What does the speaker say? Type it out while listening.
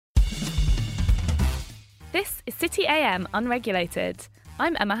This is City AM Unregulated.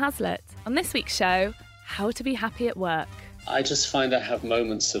 I'm Emma Haslett. On this week's show, how to be happy at work. I just find I have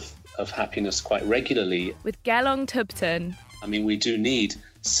moments of happiness quite regularly. With Gelong Thubten. I mean, we do need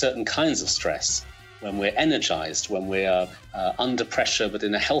certain kinds of stress when we're energized, when we are under pressure, but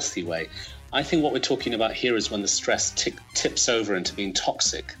in a healthy way. I think what we're talking about here is when the stress tips over into being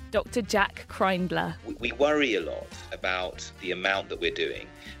toxic. Dr Jack Kreindler. We worry a lot about the amount that we're doing,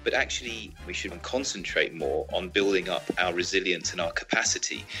 but actually we should concentrate more on building up our resilience and our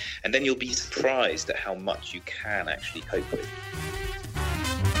capacity. And then you'll be surprised at how much you can actually cope with.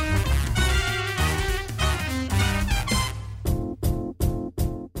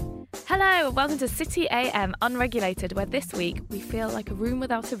 Hello and welcome to City AM Unregulated, where this week we feel like a room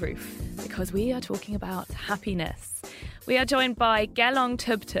without a roof because we are talking about happiness. We are joined by Gelong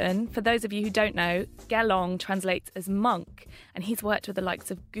Thubten. For those of you who don't know, Gelong translates as monk, and he's worked with the likes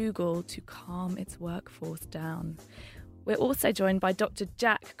of Google to calm its workforce down. We're also joined by Dr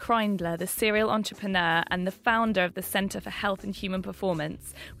Jack Kreindler, the serial entrepreneur and the founder of the Centre for Health and Human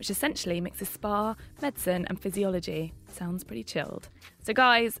Performance, which essentially mixes spa, medicine and physiology. Sounds pretty chilled. So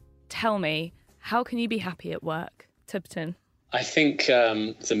guys, tell me, how can you be happy at work? Thubten. I think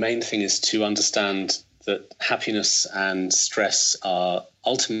the main thing is to understand that happiness and stress are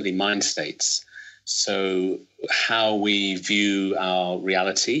ultimately mind states. So how we view our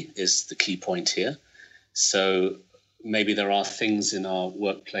reality is the key point here. So maybe there are things in our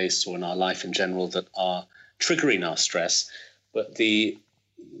workplace or in our life in general that are triggering our stress, but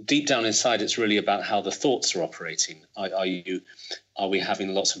deep down inside, it's really about how the thoughts are operating. Are we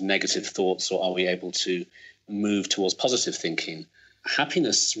having lots of negative thoughts, or are we able to move towards positive thinking?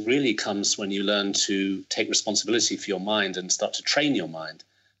 Happiness really comes when you learn to take responsibility for your mind and start to train your mind,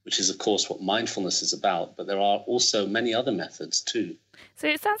 which is, of course, what mindfulness is about. But there are also many other methods too. So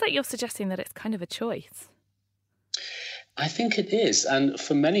it sounds like you're suggesting that it's kind of a choice. I think it is. And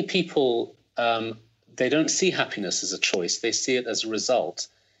for many people, they don't see happiness as a choice. They see it as a result,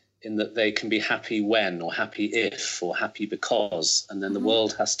 in that they can be happy when, or happy if, or happy because, and then the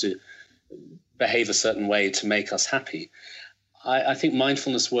world has to behave a certain way to make us happy. I think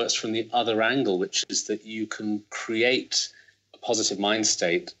mindfulness works from the other angle, which is that you can create a positive mind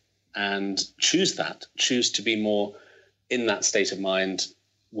state and choose to be more in that state of mind,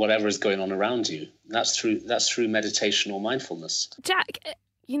 whatever is going on around you. That's through meditation or mindfulness. Jack,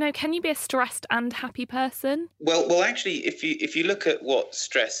 can you be a stressed and happy person? Well, actually, if you look at what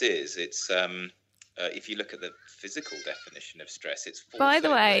stress is, it's if you look at the physical definition of stress, it's force. By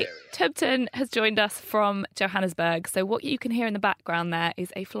the way, area. Thubten has joined us from Johannesburg, so what you can hear in the background there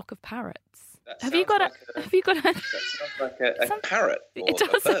is a flock of parrots. Have you got a? That sounds like a parrot. Or it does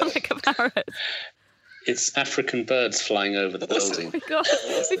a bird. sound like a parrot. It's African birds flying over the building.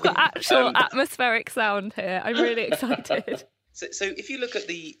 We've got actual atmospheric sound here. I'm really excited. So if you look at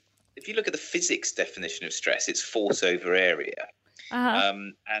the physics definition of stress, it's force over area. Uh-huh.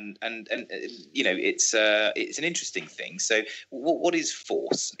 And it's an interesting thing. So what is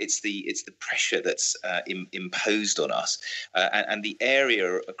force? It's the pressure that's imposed on us, and the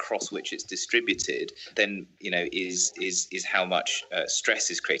area across which it's distributed then is how much stress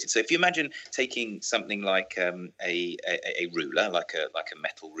is created. So if you imagine taking something like a ruler, like a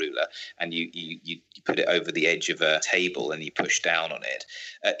metal ruler, and you put it over the edge of a table and you push down on it,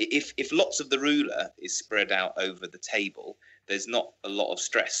 if lots of the ruler is spread out over the table, there's not a lot of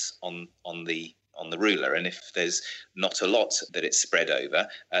stress on the ruler, and if there's not a lot that it's spread over,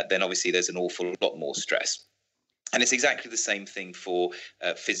 then obviously there's an awful lot more stress. And it's exactly the same thing for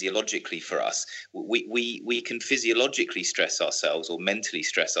physiologically for us. We can physiologically stress ourselves or mentally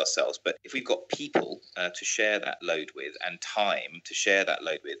stress ourselves, but if we've got people to share that load with, and time to share that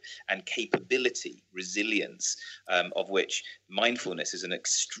load with, and capability, resilience, of which mindfulness is an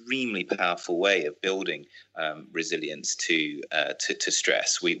extremely powerful way of building resilience to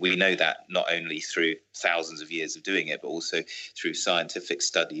stress. We know that not only through thousands of years of doing it, but also through scientific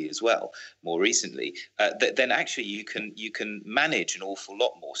study as well. More recently, then actually you can manage an awful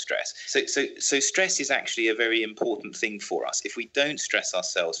lot more stress. So stress is actually a very important thing for us. If we don't stress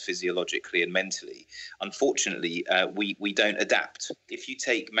ourselves physiologically and mentally, unfortunately, we don't adapt. If you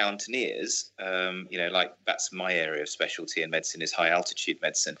take mountaineers, like that's my area of specialty in medicine is high altitude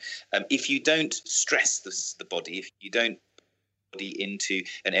medicine. If you don't stress the body, if you don't into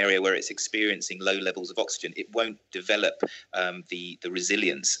an area where it's experiencing low levels of oxygen, it won't develop the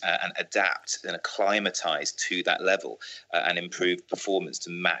resilience and adapt and acclimatize to that level and improve performance to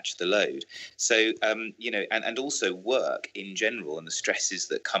match the load. So, and also work in general and the stresses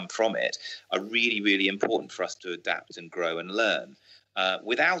that come from it are really, really important for us to adapt and grow and learn.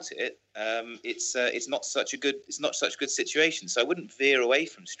 Without it, it's not such a good situation. So I wouldn't veer away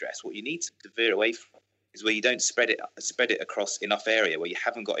from stress. What you need to veer away from is where you don't spread it across enough area, where you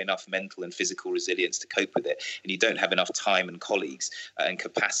haven't got enough mental and physical resilience to cope with it, and you don't have enough time and colleagues and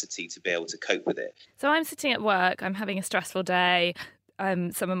capacity to be able to cope with it. So I'm sitting at work, I'm having a stressful day,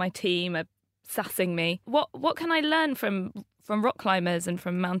 some of my team are sassing me. What can I learn from rock climbers and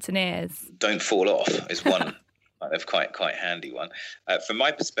from mountaineers? Don't fall off is one kind of quite handy one. From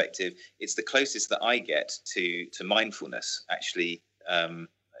my perspective, it's the closest that I get to mindfulness, actually.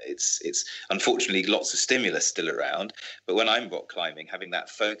 It's unfortunately lots of stimulus still around, but when I'm rock climbing, having that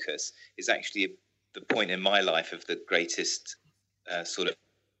focus is actually the point in my life of the greatest sort of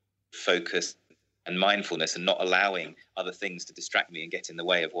focus and mindfulness, and not allowing other things to distract me and get in the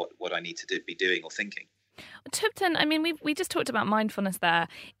way of what I need to be doing or thinking. Thubten, I mean, we just talked about mindfulness there.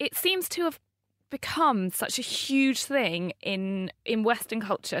 It seems to have become such a huge thing in Western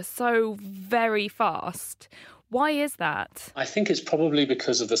culture so very fast. Why is that? I think it's probably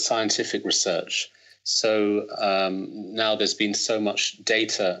because of the scientific research. So now there's been so much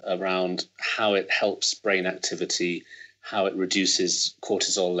data around how it helps brain activity, how it reduces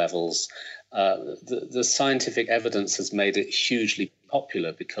cortisol levels. The scientific evidence has made it hugely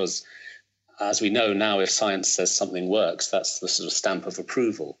popular because, as we know now, if science says something works, that's the sort of stamp of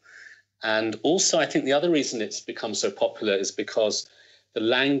approval. And also, I think the other reason it's become so popular is because the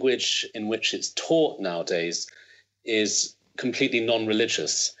language in which it's taught nowadays is completely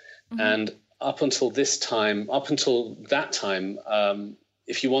non-religious. Mm-hmm. And up until that time,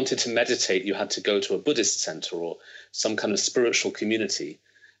 if you wanted to meditate, you had to go to a Buddhist center or some kind of spiritual community.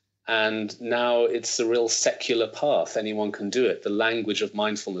 And now it's a real secular path. Anyone can do it. The language of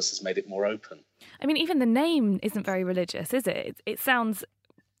mindfulness has made it more open. I mean, even the name isn't very religious, is it? It sounds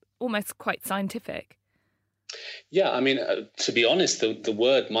almost quite scientific. Yeah, I mean, to be honest, the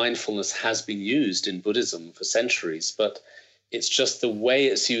word mindfulness has been used in Buddhism for centuries, but it's just the way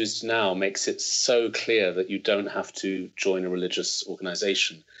it's used now makes it so clear that you don't have to join a religious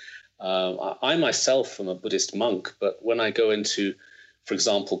organization. I myself am a Buddhist monk, but when I go into, for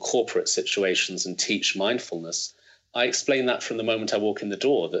example, corporate situations and teach mindfulness, I explain that from the moment I walk in the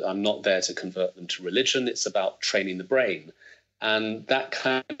door, that I'm not there to convert them to religion. It's about training the brain. And that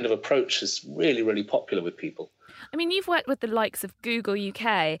kind of approach is really, really popular with people. I mean, you've worked with the likes of Google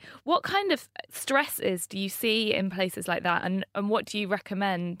UK. What kind of stresses do you see in places like that? And what do you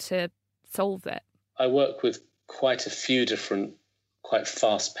recommend to solve it? I work with quite a few different, quite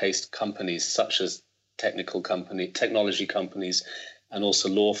fast-paced companies, such as technology companies, and also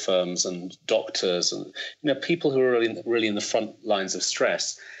law firms and doctors and people who are really in the front lines of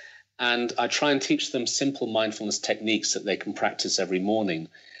stress. And I try and teach them simple mindfulness techniques that they can practice every morning,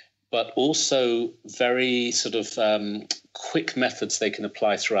 but also very sort of quick methods they can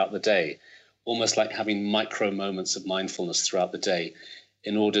apply throughout the day, almost like having micro moments of mindfulness throughout the day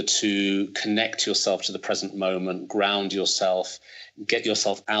in order to connect yourself to the present moment, ground yourself, get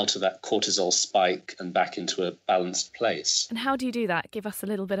yourself out of that cortisol spike and back into a balanced place. And how do you do that? Give us a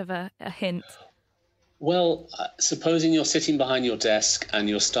little bit of a hint. Well, supposing you're sitting behind your desk and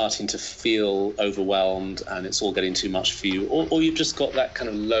you're starting to feel overwhelmed and it's all getting too much for you, or you've just got that kind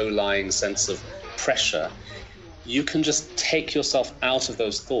of low-lying sense of pressure, you can just take yourself out of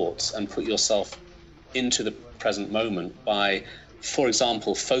those thoughts and put yourself into the present moment by, for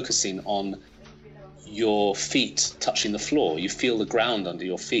example, focusing on your feet touching the floor. You feel the ground under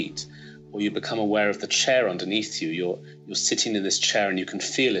your feet, or you become aware of the chair underneath you. You're sitting in this chair and you can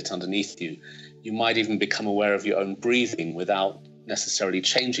feel it underneath you. You might even become aware of your own breathing without necessarily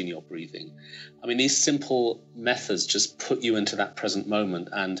changing your breathing. I mean, these simple methods just put you into that present moment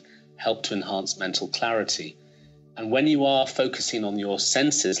and help to enhance mental clarity. And when you are focusing on your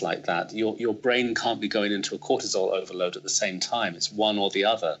senses like that, your brain can't be going into a cortisol overload at the same time. It's one or the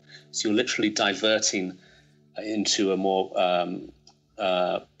other. So you're literally diverting into a more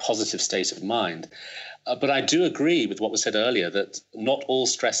positive state of mind. But I do agree with what was said earlier that not all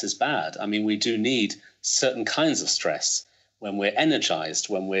stress is bad. I mean, we do need certain kinds of stress when we're energized,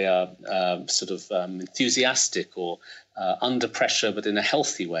 when we are enthusiastic or under pressure, but in a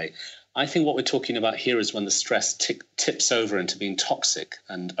healthy way. I think what we're talking about here is when the stress tips over into being toxic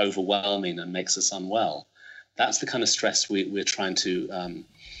and overwhelming and makes us unwell. That's the kind of stress we're trying to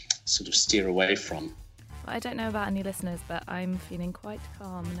sort of steer away from. I don't know about any listeners, but I'm feeling quite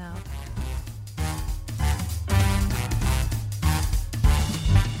calm now.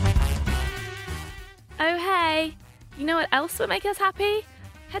 Oh, hey, you know what else would make us happy?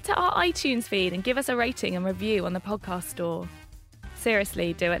 Head to our iTunes feed and give us a rating and review on the podcast store.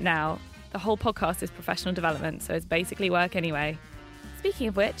 Seriously, do it now. The whole podcast is professional development, so it's basically work anyway. Speaking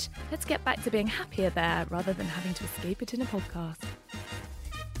of which, let's get back to being happier there rather than having to escape it in a podcast.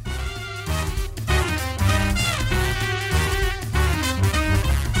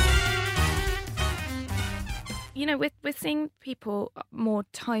 You know, we're seeing people more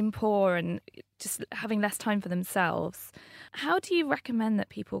time poor and just having less time for themselves. How do you recommend that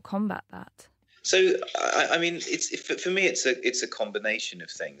people combat that? So, I mean, for me, it's a combination of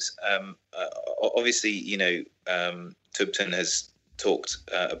things. Obviously, Thubten has talked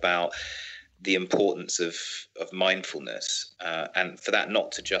about the importance of mindfulness, and for that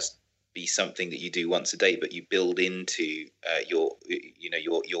not to just be something that you do once a day, but you build into your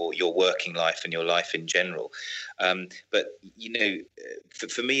working life and your life in general. But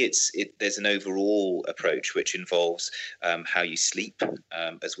for me, there's an overall approach which involves how you sleep,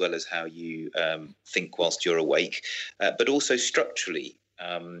 as well as how you think whilst you're awake, but also structurally.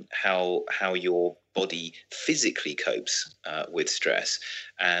 How your body physically copes with stress,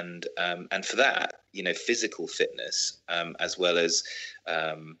 and for that, physical fitness, as well as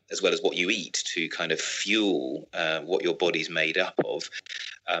what you eat to kind of fuel what your body's made up of,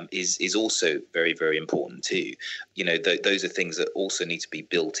 is also very, very important too. Those are things that also need to be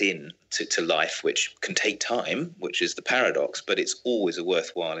built in to life, which can take time, which is the paradox, but it's always a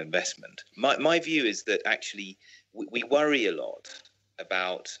worthwhile investment. My view is that actually we worry a lot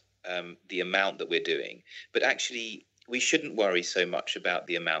about the amount that we're doing, but actually we shouldn't worry so much about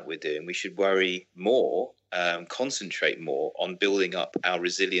the amount we're doing. We should worry more, concentrate more on building up our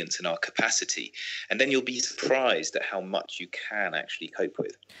resilience and our capacity, and then you'll be surprised at how much you can actually cope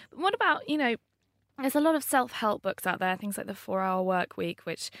with. What about, there's a lot of self-help books out there, things like the 4-Hour Work Week,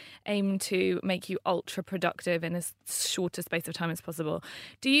 which aim to make you ultra productive in as short a space of time as possible.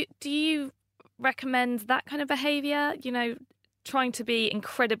 Do you recommend that kind of behaviour, trying to be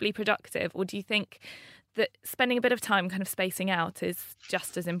incredibly productive, or do you think that spending a bit of time kind of spacing out is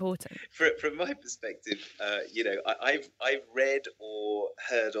just as important? From my perspective, I've read or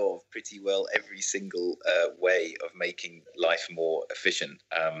heard of pretty well every single way of making life more efficient,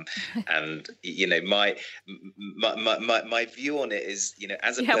 and my view on it is,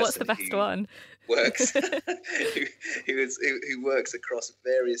 as a person what's the best one? Works who works across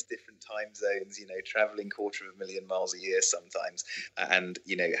various different time zones, traveling 250,000 miles a year sometimes, and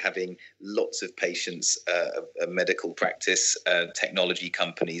having lots of patients, a medical practice, technology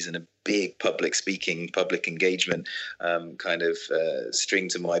companies, and a big public speaking, public engagement string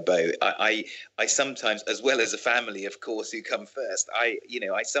to my bow. I sometimes, as well as a family, of course, who come first, I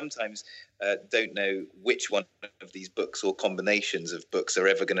sometimes don't know which one of these books or combinations of books are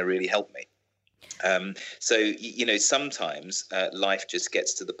ever going to really help me. Sometimes life just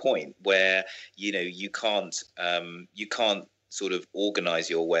gets to the point where you can't sort of organize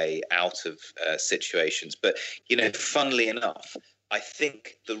your way out of situations. But funnily enough, I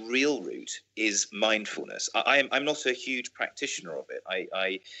think the real route is mindfulness. I'm not a huge practitioner of it.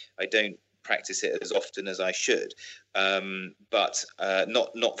 I don't practice it as often as I should, but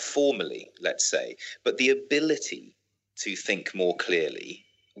not formally, let's say. But the ability to think more clearly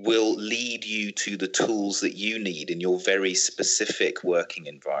will lead you to the tools that you need in your very specific working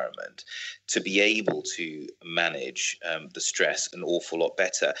environment to be able to manage the stress an awful lot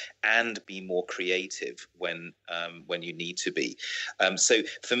better and be more creative when you need to be. So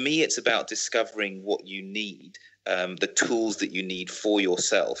for me, it's about discovering what you need, the tools that you need for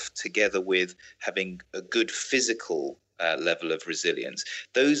yourself, together with having a good physical level of resilience.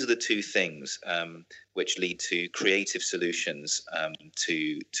 Those are the two things which lead to creative solutions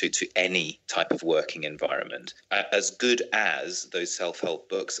to any type of working environment. As good as those self-help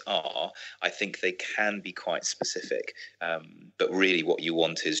books are, I think they can be quite specific, but really what you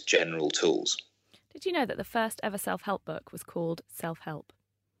want is general tools. Did you know that the first ever self-help book was called Self-Help?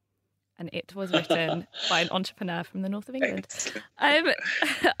 And it was written by an entrepreneur from the north of England.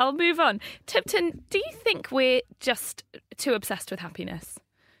 I'll move on. Thubten, do you think we're just too obsessed with happiness?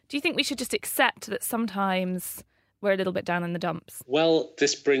 Do you think we should just accept that sometimes we're a little bit down in the dumps? Well,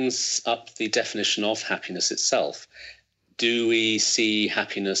 this brings up the definition of happiness itself. Do we see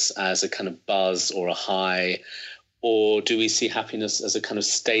happiness as a kind of buzz or a high, or do we see happiness as a kind of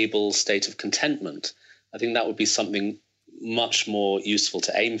stable state of contentment? I think that would be something much more useful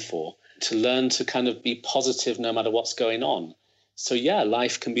to aim for, to learn to kind of be positive no matter what's going on. So yeah,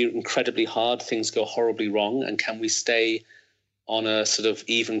 life can be incredibly hard, things go horribly wrong, and can we stay on a sort of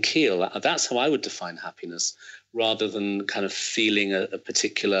even keel? That's how I would define happiness, rather than kind of feeling a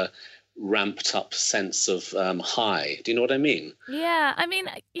particular ramped up sense of high. Do you know what I mean? Yeah, I mean,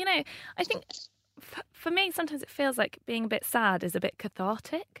 I think for me, sometimes it feels like being a bit sad is a bit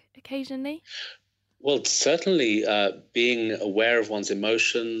cathartic occasionally. Well, certainly being aware of one's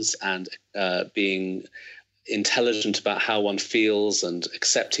emotions and being intelligent about how one feels and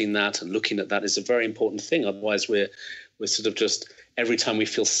accepting that and looking at that is a very important thing. Otherwise, we're sort of just, every time we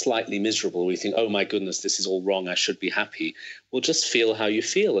feel slightly miserable, we think, oh my goodness, this is all wrong, I should be happy. Well, just feel how you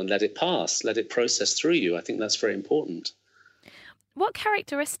feel and let it pass, let it process through you. I think that's very important. What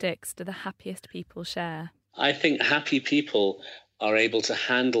characteristics do the happiest people share? I think happy people are able to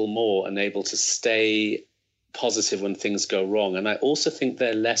handle more and able to stay positive when things go wrong. And I also think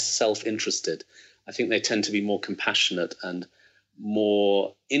they're less self-interested. I think they tend to be more compassionate and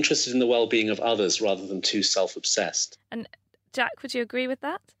more interested in the well-being of others rather than too self-obsessed. And Jack, would you agree with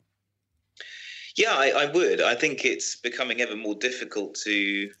that? Yeah, I would. I think it's becoming ever more difficult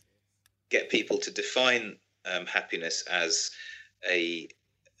to get people to define happiness as a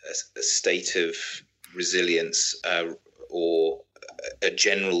state of resilience or a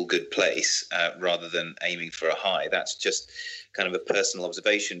general good place rather than aiming for a high. That's just kind of a personal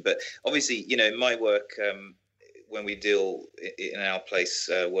observation. But obviously, in my work, when we deal in our place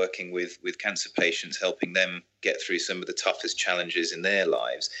working with cancer patients, helping them get through some of the toughest challenges in their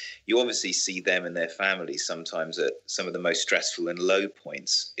lives, you obviously see them and their families sometimes at some of the most stressful and low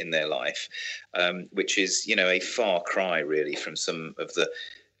points in their life, which is, a far cry really from some of the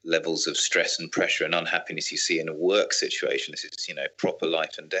levels of stress and pressure and unhappiness you see in a work situation. This is, proper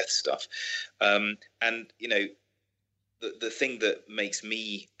life and death stuff. And, the thing that makes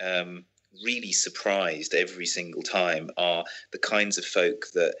me really surprised every single time are the kinds of folk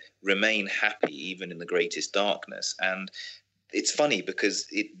that remain happy even in the greatest darkness. And it's funny because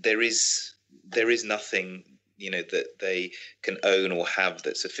there is nothing that they can own or have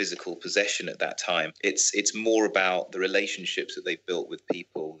that's a physical possession at that time. It's more about the relationships that they've built with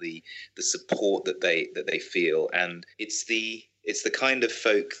people, the support that they feel, and it's the kind of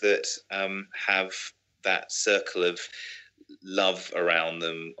folk that have that circle of love around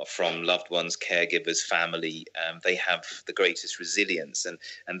them from loved ones, caregivers, family. They have the greatest resilience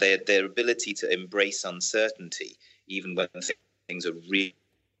and their ability to embrace uncertainty even when things are really,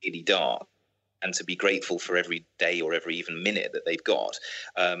 really dark, and to be grateful for every day or every even minute that they've got.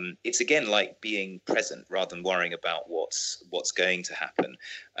 It's again like being present rather than worrying about what's going to happen.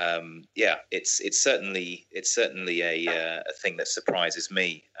 It's certainly a thing that surprises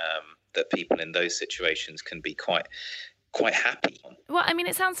me, that people in those situations can be quite happy. Well, I mean,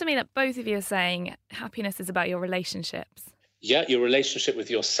 it sounds to me that both of you are saying happiness is about your relationships. Yeah, your relationship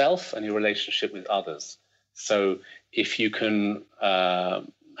with yourself and your relationship with others. So if you can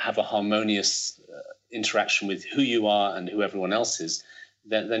have a harmonious interaction with who you are and who everyone else is,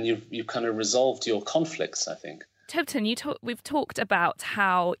 then you've kind of resolved your conflicts, I think. Thubten, we've talked about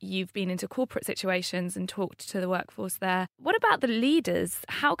how you've been into corporate situations and talked to the workforce there. What about the leaders?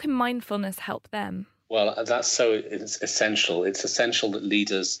 How can mindfulness help them? Well, it's essential. It's essential that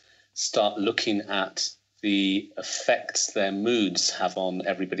leaders start looking at the effects their moods have on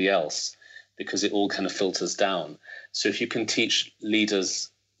everybody else, because it all kind of filters down. So if you can teach leaders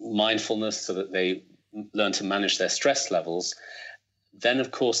mindfulness so that they learn to manage their stress levels, then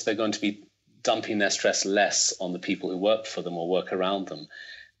of course they're going to be dumping their stress less on the people who work for them or work around them.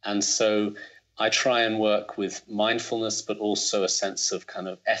 And so I try and work with mindfulness, but also a sense of kind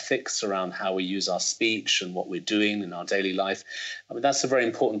of ethics around how we use our speech and what we're doing in our daily life. I mean, that's a very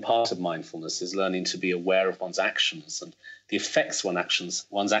important part of mindfulness, is learning to be aware of one's actions and the effects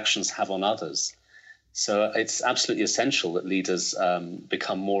one's actions have on others. So it's absolutely essential that leaders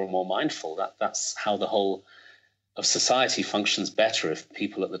become more and more mindful. That's how the whole of society functions better, if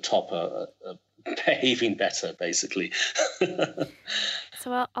people at the top are behaving better, basically.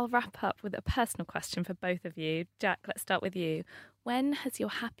 So I'll wrap up with a personal question for both of you. Jack, let's start with you. When has your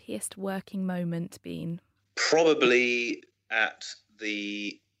happiest working moment been? Probably at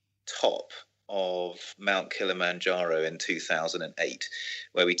the top of Mount Kilimanjaro in 2008,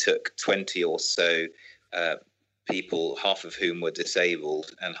 where we took 20 or so people, half of whom were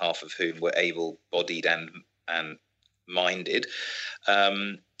disabled and half of whom were able-bodied and minded,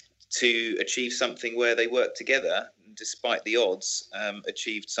 to achieve something where they worked together, despite the odds,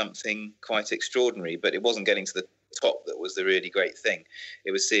 achieved something quite extraordinary. But it wasn't getting to the top that was the really great thing.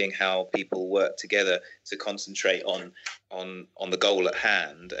 It was seeing how people work together to concentrate on the goal at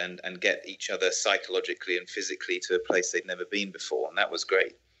hand and get each other psychologically and physically to a place they'd never been before. And that was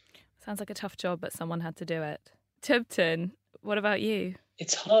great. Sounds like a tough job, but someone had to do it. Thubten, what about you?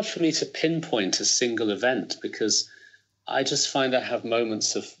 It's hard for me to pinpoint a single event, because I just find I have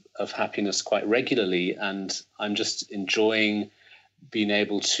moments of happiness quite regularly, and I'm just enjoying being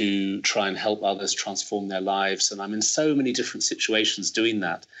able to try and help others transform their lives. And I'm in so many different situations doing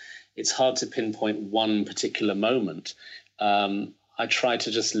that. it's hard to pinpoint one particular moment. I try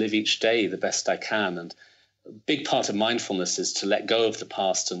to just live each day the best I can. And a big part of mindfulness is to let go of the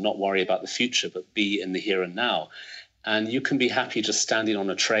past and not worry about the future, but be in the here and now. And you can be happy just standing on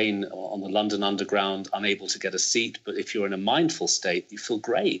a train or on the London Underground, unable to get a seat. But if you're in a mindful state, you feel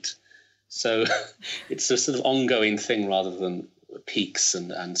great. So it's a sort of ongoing thing rather than peaks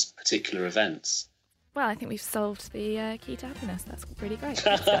and particular events. Well, I think we've solved the key to happiness. That's really great.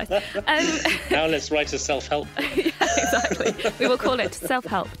 Thanks, guys. Now let's write a self-help book. Yeah, exactly. We will call it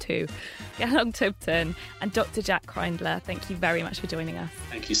Self-Help 2. Gelong Thubten and Dr Jack Kreindler, thank you very much for joining us.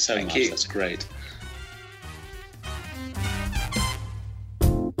 Thank you so much. That's great.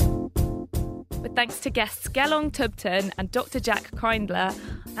 With thanks to guests Gelong Thubten and Dr Jack Kreindler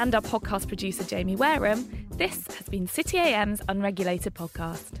and our podcast producer Jamie Wareham, this has been City AM's Unregulated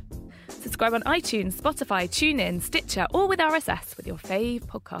Podcast. Subscribe on iTunes, Spotify, TuneIn, Stitcher, or with RSS with your fave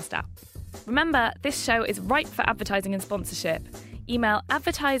podcast app. Remember, this show is ripe for advertising and sponsorship. Email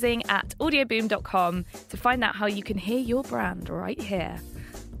advertising@audioboom.com to find out how you can hear your brand right here.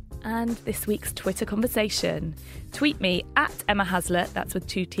 And this week's Twitter conversation. Tweet me @EmmaHaslett, that's with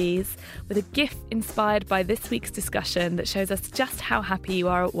 2 T's, with a GIF inspired by this week's discussion that shows us just how happy you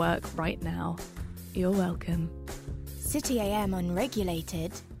are at work right now. You're welcome. City AM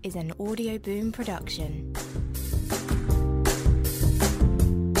Unregulated is an Audio Boom production.